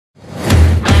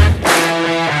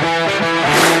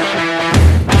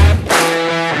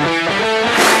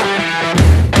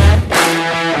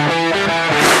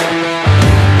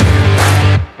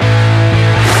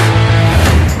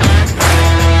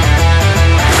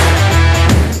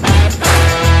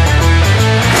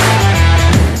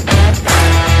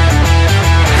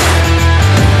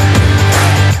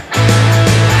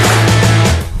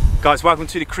Guys, welcome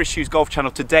to the Chris Hughes Golf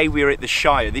Channel. Today we are at the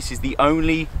Shire. This is the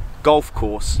only golf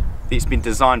course that's been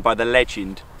designed by the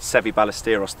legend Seve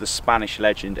Ballesteros, the Spanish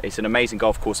legend. It's an amazing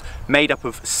golf course made up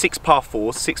of 6 par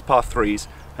 4s, 6 par 3s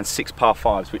and 6 par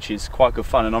 5s, which is quite good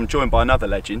fun. And I'm joined by another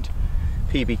legend,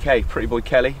 PBK, Pretty Boy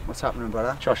Kelly. What's happening,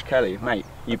 brother? Josh Kelly, mate,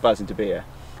 you buzzing to be here?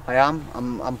 I am.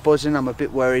 I'm buzzing. I'm a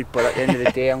bit worried, but at the end of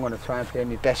the day, I'm going to try and play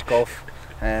my best golf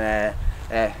and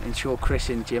ensure Chris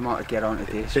and Jim how to get on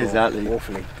today. So exactly.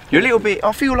 Hopefully. You're a little bit.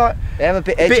 I feel like I'm a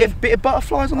bit edgy. Bit of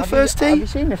butterflies on the first tee. Have you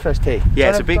seen the first tee? Yeah,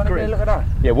 it's a bit green. Look at that.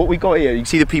 Yeah, what we got here, you can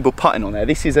see the people putting on there.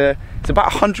 This is it's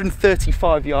about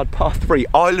 135-yard par 3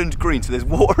 island green, so there's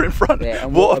water in front,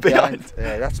 and water behind.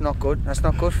 Yeah, that's not good. That's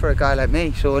not good for a guy like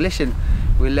me. So listen,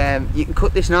 we'll you can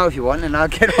cut this now if you want, and I'll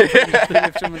get on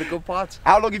with some of the good parts.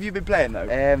 How long have you been playing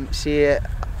though? See,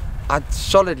 I'd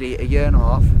solidly a year and a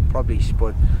half, probably,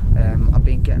 but I've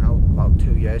been getting out about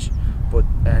 2 years, but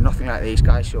nothing like these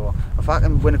guys. So if I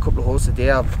can win a couple of holes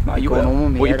today, I'll be going home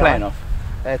with me. What are you playing off?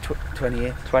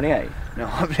 28. 28? No,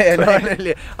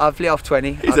 I'll play off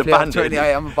 20. He's a bandit. 20. I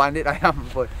am a bandit, I am,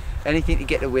 but anything to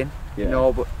get the win. Yeah.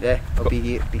 No, but yeah, it'll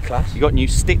be class. You got new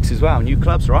sticks as well, new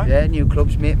clubs, right? Yeah, new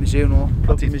clubs, mate. Mizuno.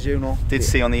 Mizuno. Did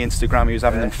see on the Instagram he was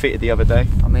having them fitted the other day.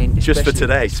 I mean, just for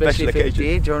today, special occasion.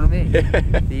 Day, do you know what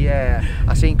I mean?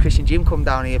 I seen Chris and Jim come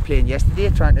down here playing yesterday,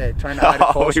 trying to hide a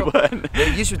course up. Weren't.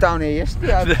 You was down here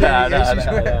yesterday.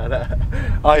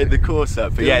 I hit the course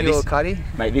up, but yeah,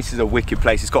 mate, this is a wicked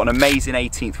place. It's got an amazing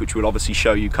 18th, which we'll obviously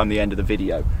show you come the end of the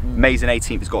video. Amazing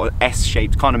 18th. It's got an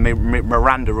S-shaped kind of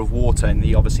Miranda of water,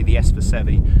 and obviously the S for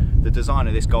Seve. The design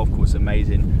of this golf course is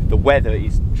amazing. The weather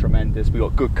is tremendous. We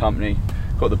got good company.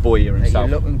 Got the boy here himself.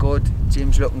 You're looking good.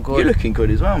 Jim's looking good. You're looking good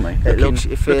as well, mate.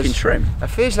 Looking trim. It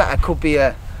feels like it could be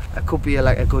a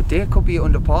good day. It could be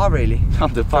under par, really.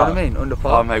 Under par. You know what I mean? Under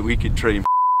par. Oh, mate, we could dream.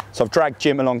 So I've dragged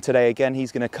Jim along today again.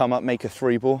 He's going to come up, make a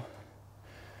 3-ball.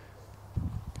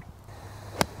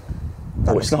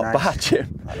 Oh, it's not bad,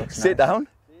 Jim. Sit down.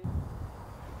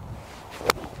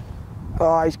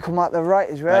 Oh, he's come out the right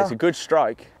as well. Mate, it's a good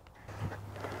strike.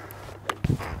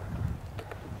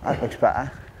 That looks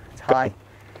better. It's high.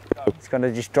 It's going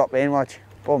to just drop in, watch.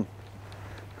 Boom.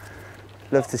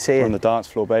 Love to see it. On the dance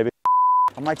floor, baby.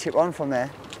 I might chip on from there.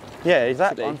 Yeah,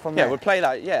 exactly. Yeah, we'll play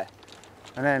that, yeah.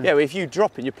 And then, yeah, well, if you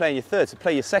drop and you're playing your third, so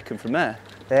play your second from there.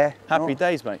 Yeah. Happy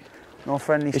days, mate. No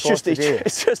friendly it's sports just,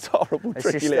 it's just horrible,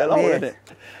 tricky little hole, isn't it?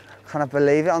 Can't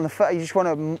believe it. On the foot, you just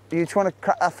want to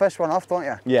crack that first one off, don't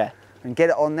you? Yeah. And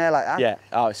get it on there like that. Yeah.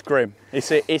 Oh, it's grim.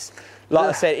 It's like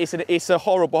I said, it's a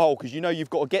horrible hole because you know you've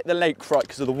got to get the lake right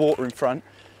because of the water in front.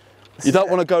 You don't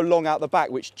want to go long out the back,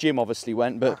 which Jim obviously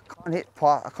went, but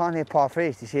I can't hit par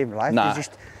 3s to save my life. Nah.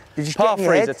 They just par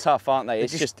 3s are tough, aren't they?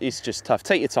 It's just tough.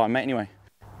 Take your time, mate. Anyway.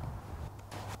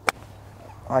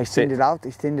 Oh, he's thinned it out.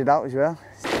 He's thinned it out as well.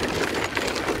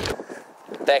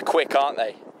 They're quick, aren't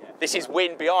they? Yeah. This is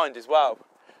wind behind as well.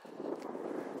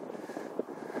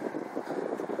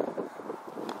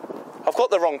 I've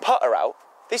got the wrong putter out.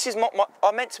 This is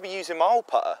I meant to be using my old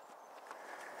putter.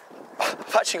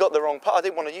 I've actually got the wrong putter. I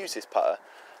didn't want to use this putter.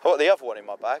 I've got the other one in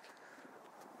my bag.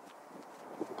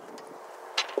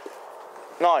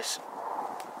 Nice.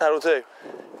 That'll do.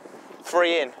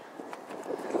 3 in.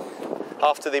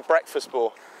 After the breakfast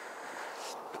ball.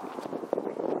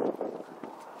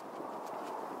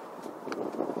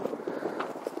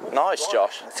 Nice,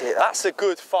 Josh. That's a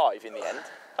good 5 in the end.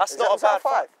 That's not a bad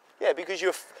 5. Yeah, because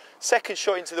your second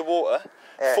shot into the water,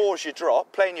 4's your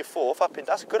drop, playing your 4th up and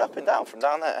that's a good up and down from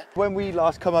down there. When we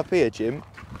last come up here, Jim,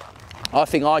 I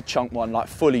think I chunked one like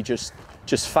fully just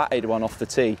fatted one off the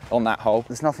tee on that hole.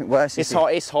 There's nothing worse. It's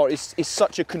hot. It's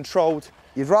such a controlled.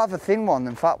 You'd rather thin one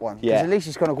than fat one. Yeah. Because at least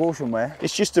it's going to go somewhere.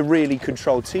 It's just a really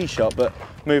controlled tee shot. But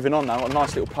moving on now, got a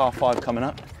nice little par 5 coming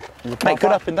up. Mate,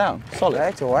 good up and down. Solid. Yeah,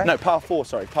 it's all right. No, par 4.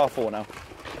 Sorry, par 4 now.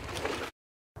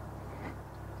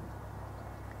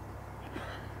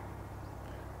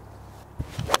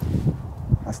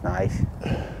 That's nice.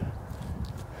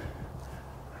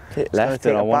 Hit left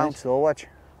and I want it. Watch.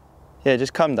 Yeah,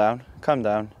 just come down,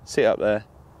 sit up there.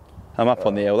 I'm up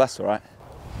on the hill, that's all right.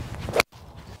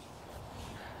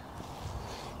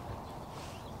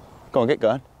 Go on, get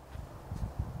going.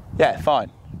 Yeah,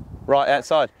 fine. Right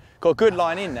outside. Got a good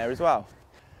line in there as well.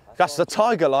 That's the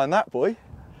tiger line, that boy.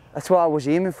 That's what I was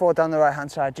aiming for down the right hand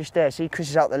side, just there. See, Chris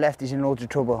is out the left, he's in loads of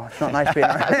trouble. It's not nice being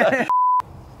around.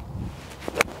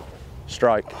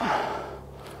 Strike.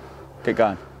 Get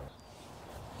going.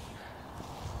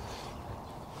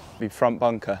 Be front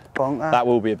bunker. Bunker. That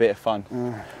will be a bit of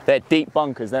fun. They're deep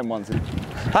bunkers, them ones.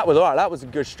 That was alright, that was a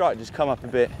good strike, just come up a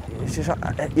bit. It's just,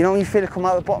 you know when you feel it come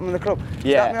out the bottom of the club? Yeah.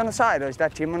 Is that me on the side or is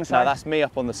that Jim on the side? No, that's me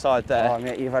up on the side there. Oh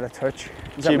mate, you've had a touch.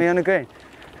 Is that me on the green?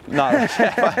 No,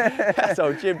 that's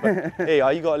old Jim. But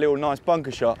here, you got a little nice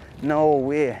bunker shot. No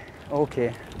way.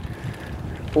 Okay.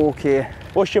 Okay.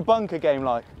 What's your bunker game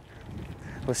like?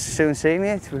 We'll soon see,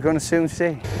 mate. We're going to soon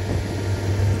see.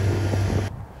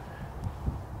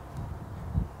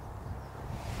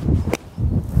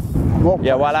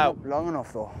 Yeah, well out. Long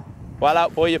enough though. Well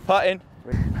out, boy, you're putting.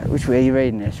 Which way are you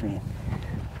riding this, mate?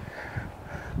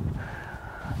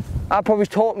 I probably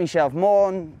taught myself more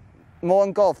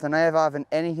on golf than I ever have in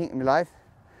anything in my life.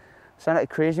 Sound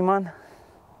like a crazy man.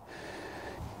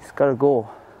 It's gotta go.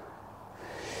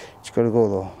 It's gotta go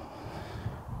though.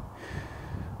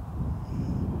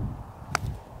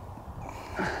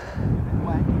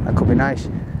 That could be nice.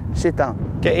 Sit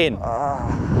down. Get in.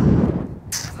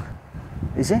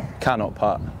 Is it? Cannot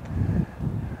putt.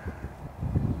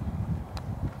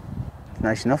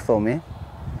 Nice enough though, mate.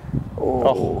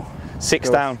 Oh, 6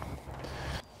 down.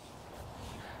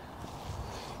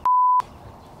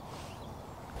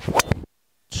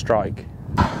 Strike.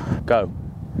 Go.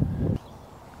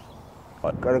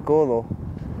 Gotta go though.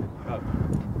 Go.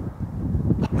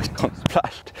 Oh, he's not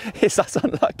splashed. That's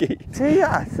unlucky. See,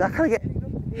 yeah, I can't get.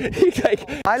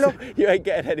 You ain't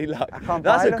getting any luck. I can't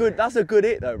That's a good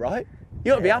hit though, right?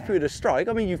 You gotta be happy with a strike.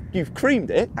 I mean, you've creamed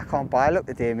it. I can't buy luck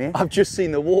today, mate. I've just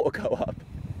seen the water go up.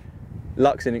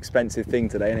 Luck's an expensive thing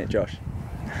today, isn't it, Josh?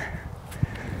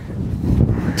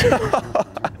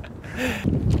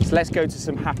 So let's go to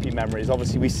some happy memories.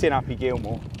 Obviously, we've seen Happy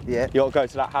Gilmore. Yeah. You got to go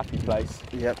to that happy place.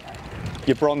 Yep.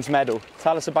 Your bronze medal.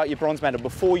 Tell us about your bronze medal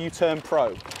before you turned pro.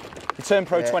 You turned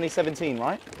pro 2017,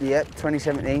 right? Yep,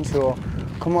 2017. So,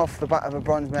 come off the back of a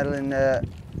bronze medal in the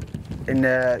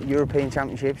European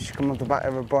Championships. Come off the back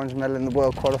of a bronze medal in the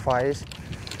World Qualifiers.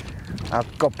 I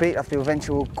got beat off the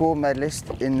eventual gold medalist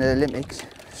in the Olympics.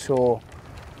 So,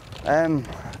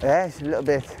 yeah, it's a little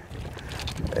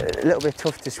bit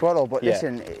tough to swallow. But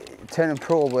listen, turning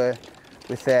pro with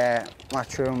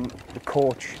Matchroom, the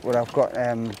coach, what I've got,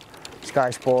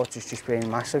 Sky Sports has just been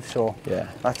massive. So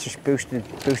that's just boosted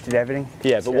everything.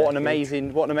 Yeah, but what an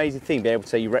amazing thing, be able to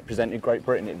say you represented Great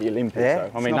Britain at the Olympics.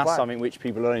 Yeah, so. I mean, that's something which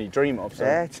people only dream of. So.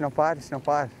 Yeah, it's not bad. It's not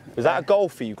bad. Was that a goal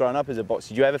for you growing up as a boxer?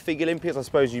 Did you ever think Olympics? I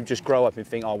suppose you just grow up and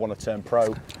think, oh, I want to turn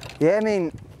pro. Yeah, I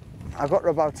mean, I got to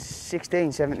about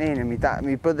 16, 17, and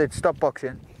my brother had stopped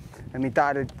boxing, and my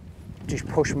dad had just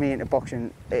pushed me into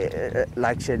boxing.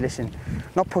 Like said, listen,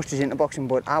 not pushed us into boxing,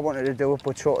 but I wanted to do it,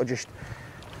 but sort of just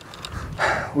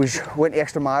went the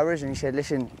extra miles, and he said,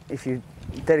 listen, if you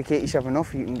dedicate yourself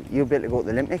enough, you'll be able to go to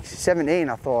the Olympics. 17,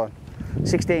 I thought.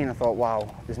 16, I thought,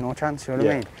 wow, there's no chance. You know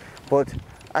what I mean? But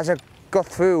as I got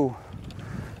through,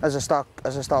 as I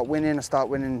start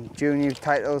winning junior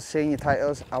titles, senior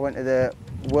titles. I went to the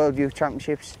World Youth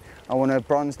Championships. I won a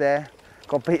bronze there.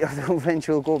 Got beat off the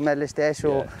eventual gold medalist there.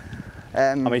 So,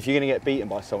 I mean, if you're going to get beaten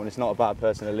by someone, it's not a bad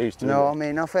person to lose to. No, I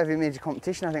mean, not for every major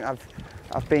competition. I think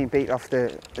I've been beat off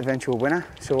the eventual winner.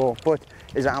 So, but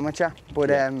as an amateur. But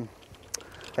then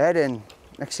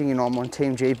next thing you know, I'm on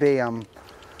Team GB.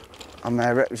 I'm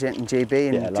representing GB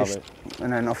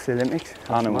and then off to the Olympics.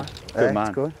 Animal. Good man.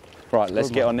 It's good. Right, let's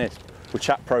get on this. We'll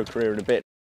chat pro career in a bit.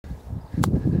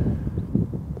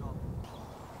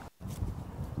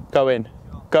 Go in.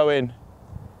 Go in.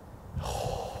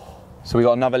 So we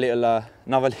got another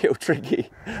little tricky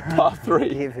par 3.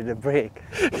 Give it a break.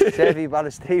 Sevi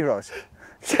Ballesteros.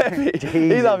 Sevi,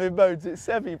 he's having moans. It's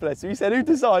Sevi, bless him. He said, who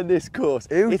designed this course?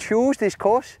 Who chose this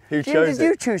course? Who chose Did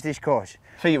you choose this course?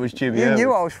 I think it was Jimmy. You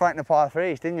knew I was fighting the par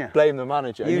 3s, didn't you? Blame the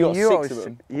manager. You got 6 of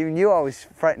them. You knew I was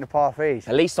fighting the par 3s.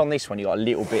 At least on this one, you got a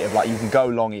little bit of like, you can go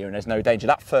long here and there's no danger.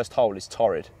 That first hole is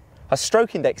torrid. A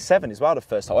stroke index 7 as well, the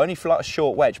first hole. Only for like a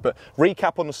short wedge, but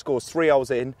recap on the scores: 3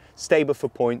 holes in, stable for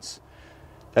points.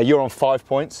 You're on 5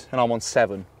 points and I'm on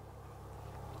 7.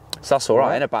 So that's all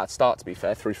right. Ain't a bad start, to be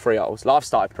fair, through 3 holes. I've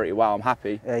started pretty well. I'm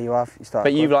happy. Yeah, you have. You started.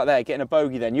 But you've like there getting a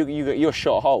bogey. Then you're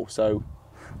shot a hole. So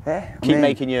yeah, keep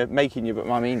making your. But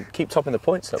I mean, keep topping the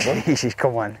points up, boy.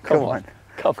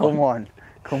 Come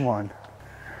on.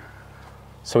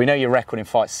 So we know your record in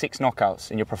fights: 6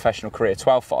 knockouts in your professional career,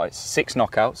 12 fights, 6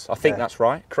 knockouts. I think that's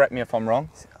right. Correct me if I'm wrong.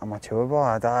 I'm not sure,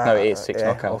 but no, it is 6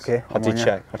 knockouts. Okay. I did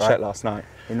check. I checked last night.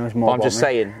 He knows more. I'm just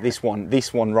saying, this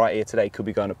one right here today could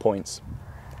be going to points.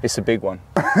 It's a big one.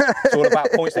 It's all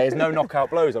about points. There's no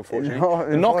knockout blows, unfortunately.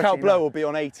 The knockout blow will be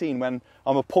on 18 when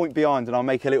I'm a point behind and I'll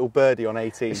make a little birdie on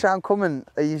 18. So I'm coming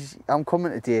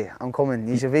today. I'm coming.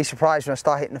 You'll be surprised when I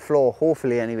start hitting the floor.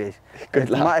 Hopefully, anyways. Good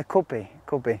luck. It could be.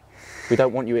 We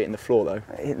don't want you hitting the floor though.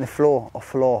 Hitting the floor or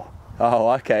floor. Oh,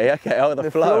 okay. Oh, the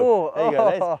flow. There you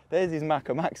go. Oh. There's his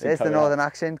Macca accent. There's the northern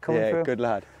accent coming through. Yeah, good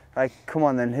lad. Right, come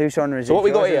on then. Whose honour is it? So what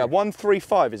we got here?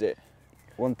 135, is it?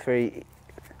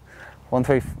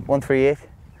 138.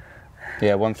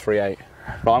 Yeah, 138.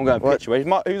 Right, I'm going to pitch away.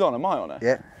 Who's on? Am I on it?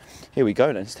 Yeah. Here we go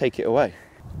then. Let's take it away.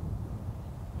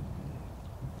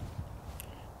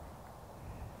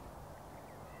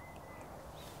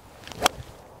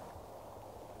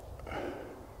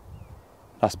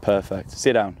 That's perfect.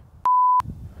 Sit down.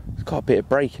 It's got a bit of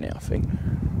break in it, I think.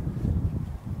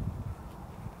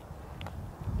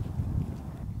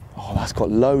 Oh, that's got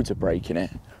loads of break in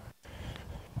it.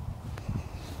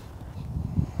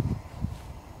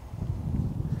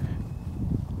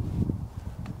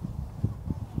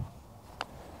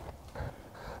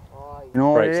 You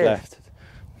know what Brakes it is? left.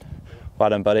 Well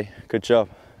done, buddy. Good job.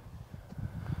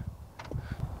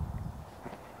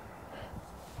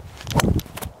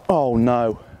 Oh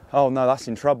no. Oh no, that's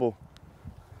in trouble.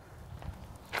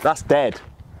 That's dead.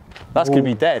 That's going to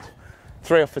be dead.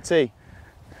 3 off for tee.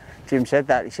 Jim said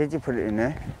that. He said you put it in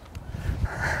there.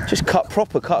 Just cut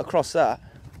across that.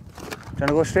 Do you want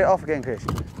to go straight off again, Chris?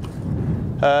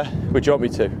 Would you want me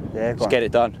to? Yeah, go Just on. get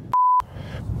it done.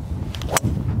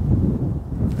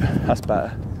 That's better.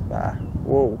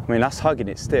 Whoa. I mean, that's hugging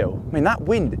it still. I mean, that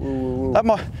wind, Whoa. that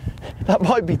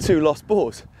might be 2 lost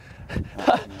balls.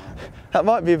 That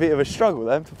might be a bit of a struggle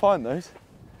then to find those.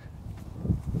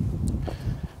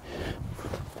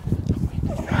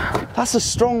 That's a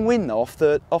strong wind though, off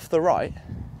the right.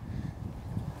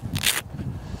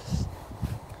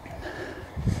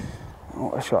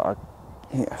 Oh, that's what I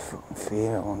hit a fucking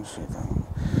fear once.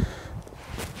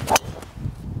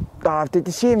 I did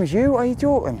the same as you. Are you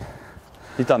joking?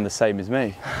 You've done the same as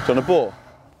me. Do you want a ball?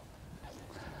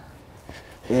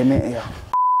 Yeah, mate. Yeah.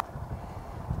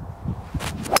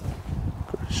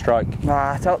 Strike.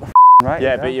 Nah, it's out the right.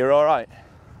 Yeah, but you're all right.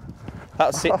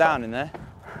 That'll sit down in there.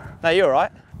 No, you're all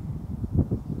right.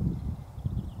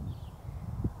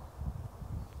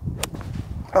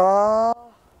 Oh.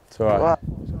 It's all right. What?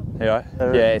 You all right?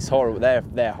 Yeah, it's horrible.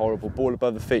 They're horrible. Ball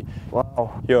above the feet.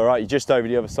 Wow. You're all right. You're just over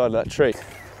the other side of that tree.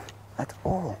 That's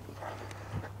all.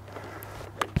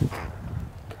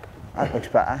 That looks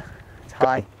better. It's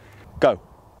high. Go.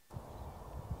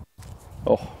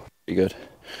 Oh, pretty good.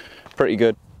 Pretty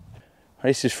good.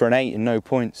 This is for an 8 and no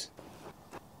points.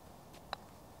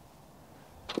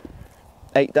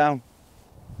 8 down.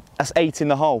 That's 8 in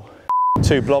the hole.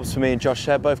 2 blobs for me and Josh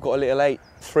Shire. Both got a little 8.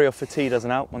 3 off for tee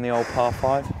doesn't out on the old par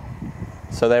 5.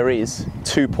 So there is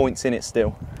 2 points in it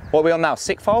still. What are we on now?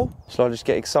 6th hole? Shall I just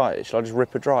get excited? Shall I just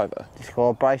rip a driver? Just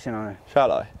got Bryson on it.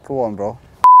 Shall I? Go on, bro.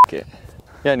 F it.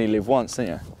 You only live once, don't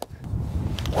you?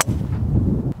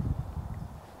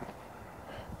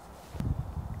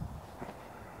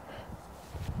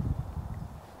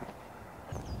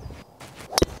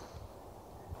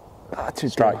 That's a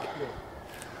Strike.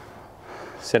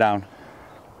 Sit down.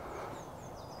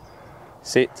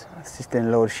 Sit. That's just doing a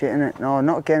load of shit in it. No,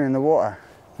 not again in the water.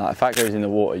 No, if that goes in the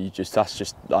water, that's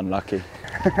just unlucky.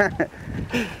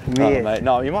 Mate. Mate.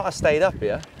 No, you might have stayed up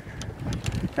here.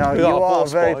 No, We you got a are ball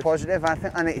very spotted. positive. I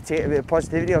think I need to take a bit of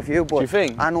positivity off you, but Do you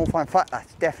think? I know for a fact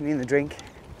that's definitely in the drink.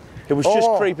 It was just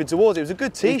creeping towards it. It was a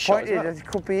good tee He shot. pointed, it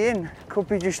could be in, could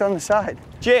be just on the side.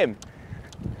 Jim.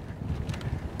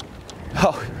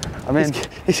 Oh, I'm in.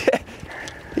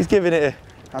 He's giving it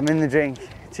I'm in the drink.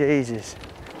 Jesus.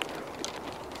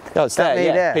 Oh, it's That there, me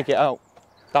yeah. there? Pick it out.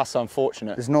 That's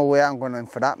unfortunate. There's no way I'm going in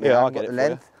for that, mate. Yeah, I'll I've get got it the for you.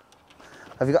 length.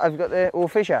 Have you got the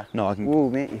old fisher? No, I can. Whoa,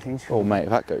 mate, you think so? Oh, mate, if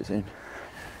that goes in.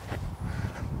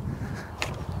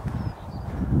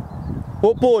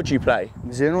 What board do you play?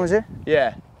 Mizuno, is it?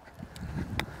 Yeah.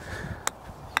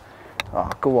 Oh,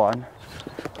 go on.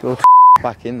 Go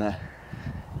Back in there.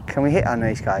 Can we hit on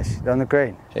these guys? They're on the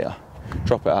green. Yeah.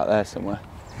 Drop it out there somewhere.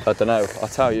 I don't know. I'll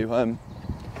tell you.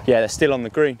 Yeah, they're still on the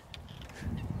green.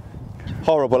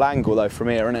 Horrible angle though from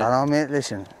here, isn't it? I know, mate,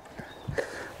 listen.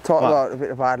 Talk What? about a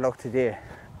bit of bad luck today.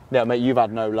 Yeah, mate, you've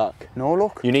had no luck. No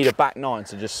luck? You need a back 9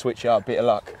 to just switch it up, a bit of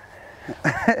luck.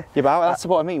 Yeah, but that's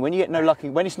what I mean. When you get no luck,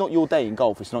 when it's not your day in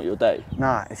golf, it's not your day.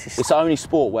 Nah, it's just... It's the only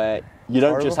sport where you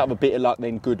don't Horrible. just have a bit of luck,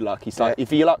 then good luck. It's like,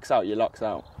 if your luck's out, your luck's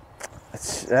out.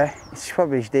 It's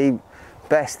probably the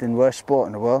best and worst sport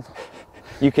in the world.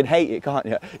 You can hate it, can't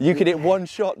you? You can hit one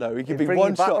shot though. You can be bring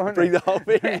one it back, shot won't and bring it? the whole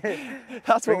thing.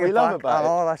 That's what Bring we it love back. I about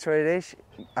know, that's what it is.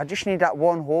 I just need that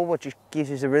one hole what just gives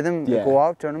us a rhythm to Yeah. go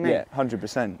out, do you know what I it. mean? Yeah,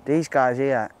 100%. These guys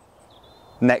here,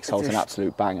 Next hole's an just-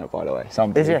 absolute banger, by the way. It's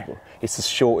unbelievable. It's the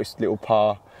shortest little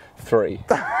par 3.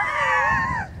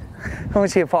 I want to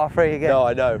see a par 3 again. No,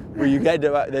 I know. Well, you get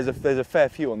there's a fair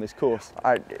few on this course.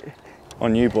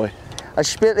 On you, boy. I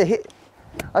should be able to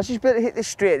hit this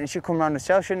straight and it should come round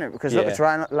itself, shouldn't it? Because look, it's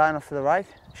line off to the right,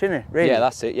 shouldn't it? Really? Yeah,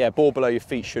 that's it. Yeah, ball below your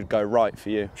feet should go right for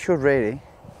you. Should really.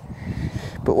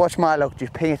 But watch my luck,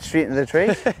 just ping it straight into the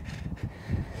tree.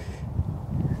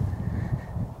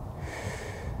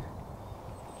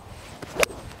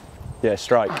 Yeah,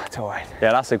 strike. That's alright.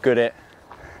 Yeah, that's a good hit.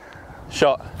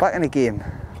 Shot. Back in the game.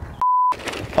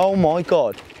 Oh my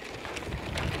God.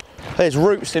 There's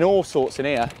roots in all sorts in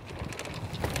here.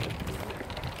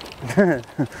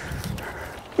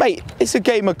 Mate, it's a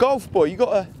game of golf, boy. You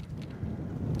gotta.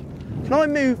 Can I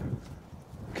move?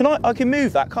 I can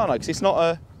move that, can't I? Because it's not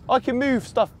a. I can move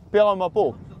stuff behind my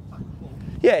ball.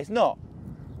 Yeah, it's not.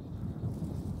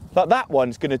 Like that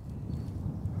one's gonna.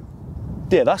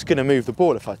 Yeah, that's gonna move the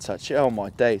ball if I touch it. Oh my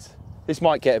days. This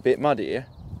might get a bit muddy here.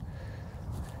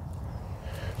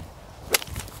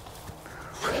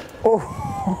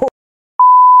 Oh.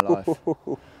 Life.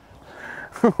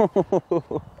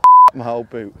 My whole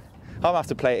boot. I'm gonna have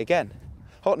to play it again.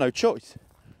 I've got no choice.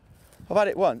 I've had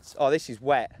it once. Oh, this is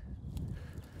wet.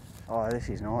 Oh, this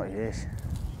is naughty, this.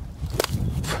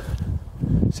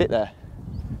 Sit there.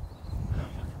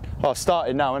 Oh, I've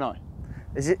started now, haven't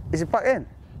I? Is it back in?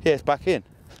 Yeah, it's back in.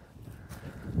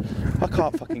 I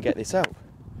can't fucking get this out.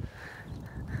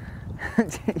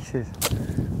 Jesus.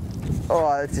 Oh,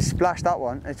 I just splashed that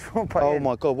one. It's back in. Oh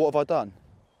my God, what have I done?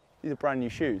 These are brand new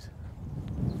shoes.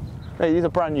 Hey, these are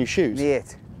brand new shoes.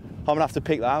 Mate. I'm gonna have to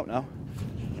pick that out now.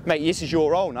 Mate, this is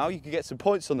your role now. You can get some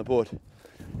points on the board.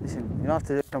 Listen, you don't have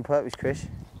to do it on purpose, Chris.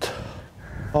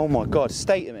 Oh my God,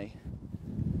 stay to me.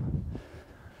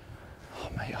 Oh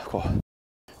mate, I've got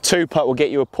 2 putt will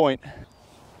get you a point.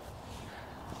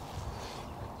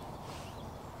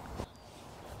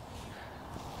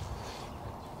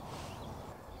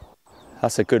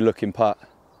 That's a good looking putt.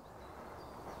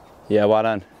 Yeah, well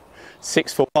done.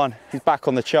 6 for 1. He's back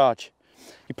on the charge.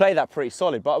 You played that pretty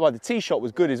solid, but well, the tee shot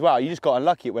was good as well. You just got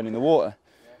unlucky it went in the water.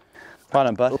 Well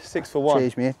done, bud. 6 for 1.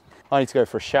 Cheers, mate. I need to go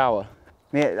for a shower.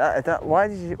 Mate, why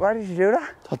did you do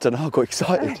that? I don't know, I got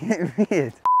excited.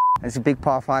 Mate. It's a big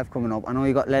par 5 coming up. I know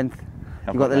you got length.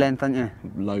 You got the length, haven't you?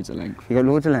 Loads of length. You got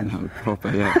loads of length? No,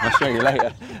 proper, yeah. I'll show you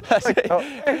later.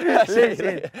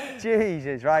 Listen,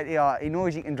 Jesus, right, yeah, he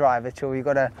knows he can drive it, so we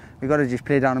gotta just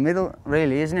play down the middle,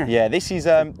 really, isn't it? Yeah, this is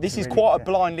really quite a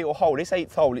blind little hole. This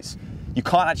 8th hole, you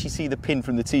can't actually see the pin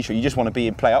from the tee shot. You just want to be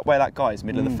in play up where that guy is,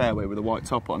 middle of the fairway with a white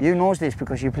top on. You knows this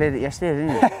because you played it yesterday,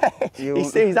 didn't you?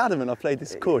 He's adamant I played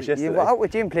this course yesterday. You were out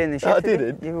with Jim playing this yesterday. I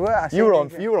didn't. You were.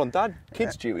 You were on dad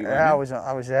kids duty. I was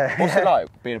there. What's it like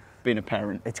being a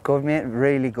parent? It's good, mate.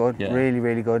 Really good. Yeah. Really,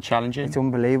 really good. Challenging. It's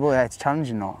unbelievable. Yeah, it's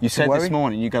challenging, though. You said this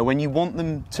morning. You go when you want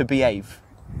them to behave.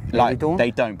 Like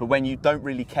they don't, but when you don't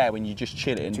really care, when you just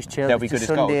chilling, they'll be good as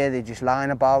gold. Sunday, they're just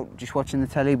lying about, just watching the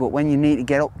telly. But when you need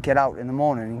to get out in the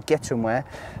morning and get somewhere,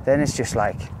 then it's just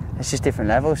different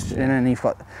levels. And then you've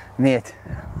got, mate,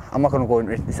 I'm not going to go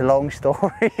into it. It's a long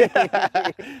story.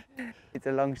 It's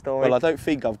a long story. Well, I don't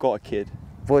think I've got a kid,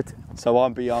 but so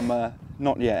I'm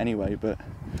not yet anyway. But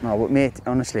no, but mate,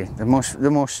 honestly, they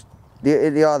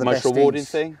are the most best rewarding things.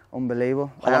 Thing.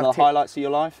 Unbelievable. One of the highlights of your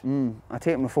life. I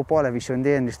take him to football every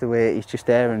Sunday, and just the way he's just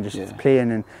there and just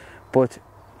playing, but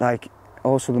like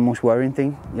also the most worrying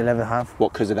thing you'll ever have.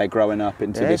 What? Because of their growing up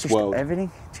into this world.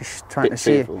 Everything. Just trying to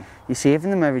save. You're saving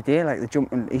them every day. Like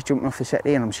he's jumping off the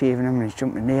settee, and I'm saving him, and he's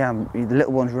jumping there. The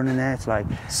little one's running there. It's like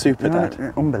super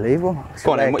dad. Unbelievable.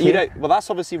 Go on, well, that's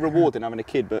obviously rewarding having a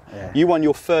kid, but you won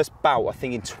your first bout, I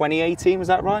think, in 2018. Was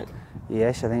that right?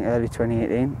 Yes, I think early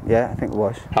 2018. Yeah, I think it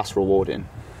was. That's rewarding.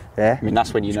 Yeah. I mean,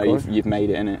 that's when you know you've made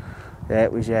it, innit? Yeah,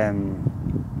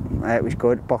 it was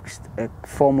good. Boxed a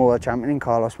former world champion in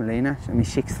Carlos Molina. It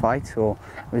was my 6th fight, so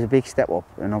it was a big step up,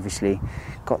 and obviously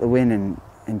got the win and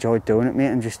enjoyed doing it, mate.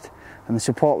 And the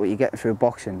support that you get through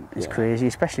boxing is crazy,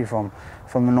 especially from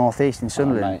the northeast in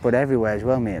Sunderland, but everywhere as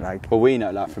well, mate. Like. Well, we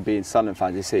know that from being Sunderland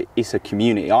fans. It's a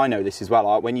community. I know this as well.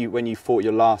 Like, when you fought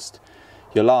your last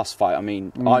fight, I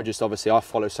mean, I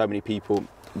follow so many people,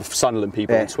 Sunderland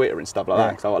people on Twitter and stuff like that,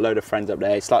 because I've got a load of friends up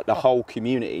there. It's like the whole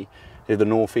community of the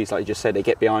North East, like you just said, they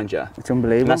get behind you. It's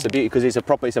unbelievable. And that's the beauty, because it's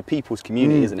a people's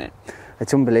community, isn't it?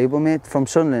 It's unbelievable, mate. From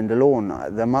Sunderland alone,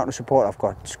 the amount of support I've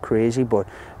got is crazy, but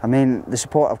I mean, the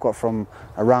support I've got from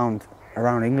around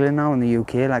England now and the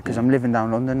UK, like, because I'm living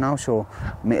down London now, so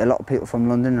I meet a lot of people from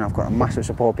London, and I've got a massive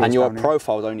support base. And your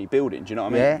profile's only building, do you know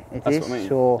what I mean? Yeah, That's is. What I mean.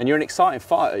 So, and you're an exciting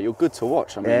fighter, you're good to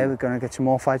watch. I mean, yeah, we're going to get some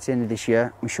more fights in this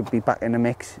year. We should be back in the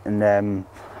mix, and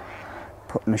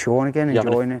putting the show on again,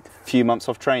 enjoying it. Few months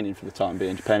off training for the time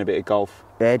being, just playing a bit of golf.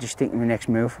 Yeah, just thinking the next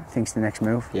move. Think's the next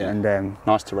move. Yeah. And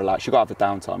nice to relax. You've got to have the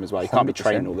downtime as well. You can't be 100%.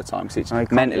 training all the time because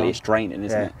it's mentally it's draining,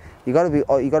 isn't it? You got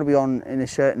to be on in a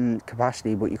certain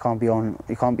capacity, but you can't be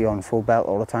on full belt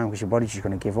all the time because your body's just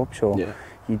going to give up. So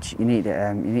you need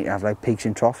to have like peaks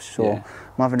and troughs. So I'm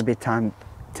having a bit of time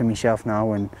to myself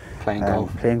now and playing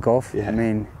golf. Playing golf. Yeah. I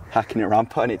mean, hacking it around,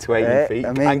 putting it to 80 feet,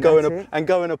 I mean, and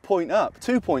going a point up,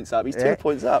 2 points up. He's 2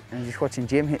 points up. And just watching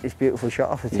Jim hit this beautiful shot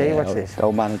off the tee. What's this?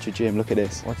 Old manager Jim. Look at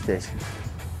this. What's this?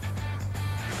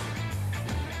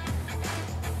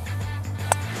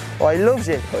 Oh, he loves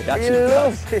it. Oh, he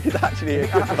loves it. He's actually a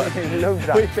good one. He loves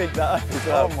that. We picked that up as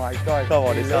well. Oh my God. Come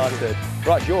on, it's hard to.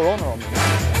 Right, it's your honour on me.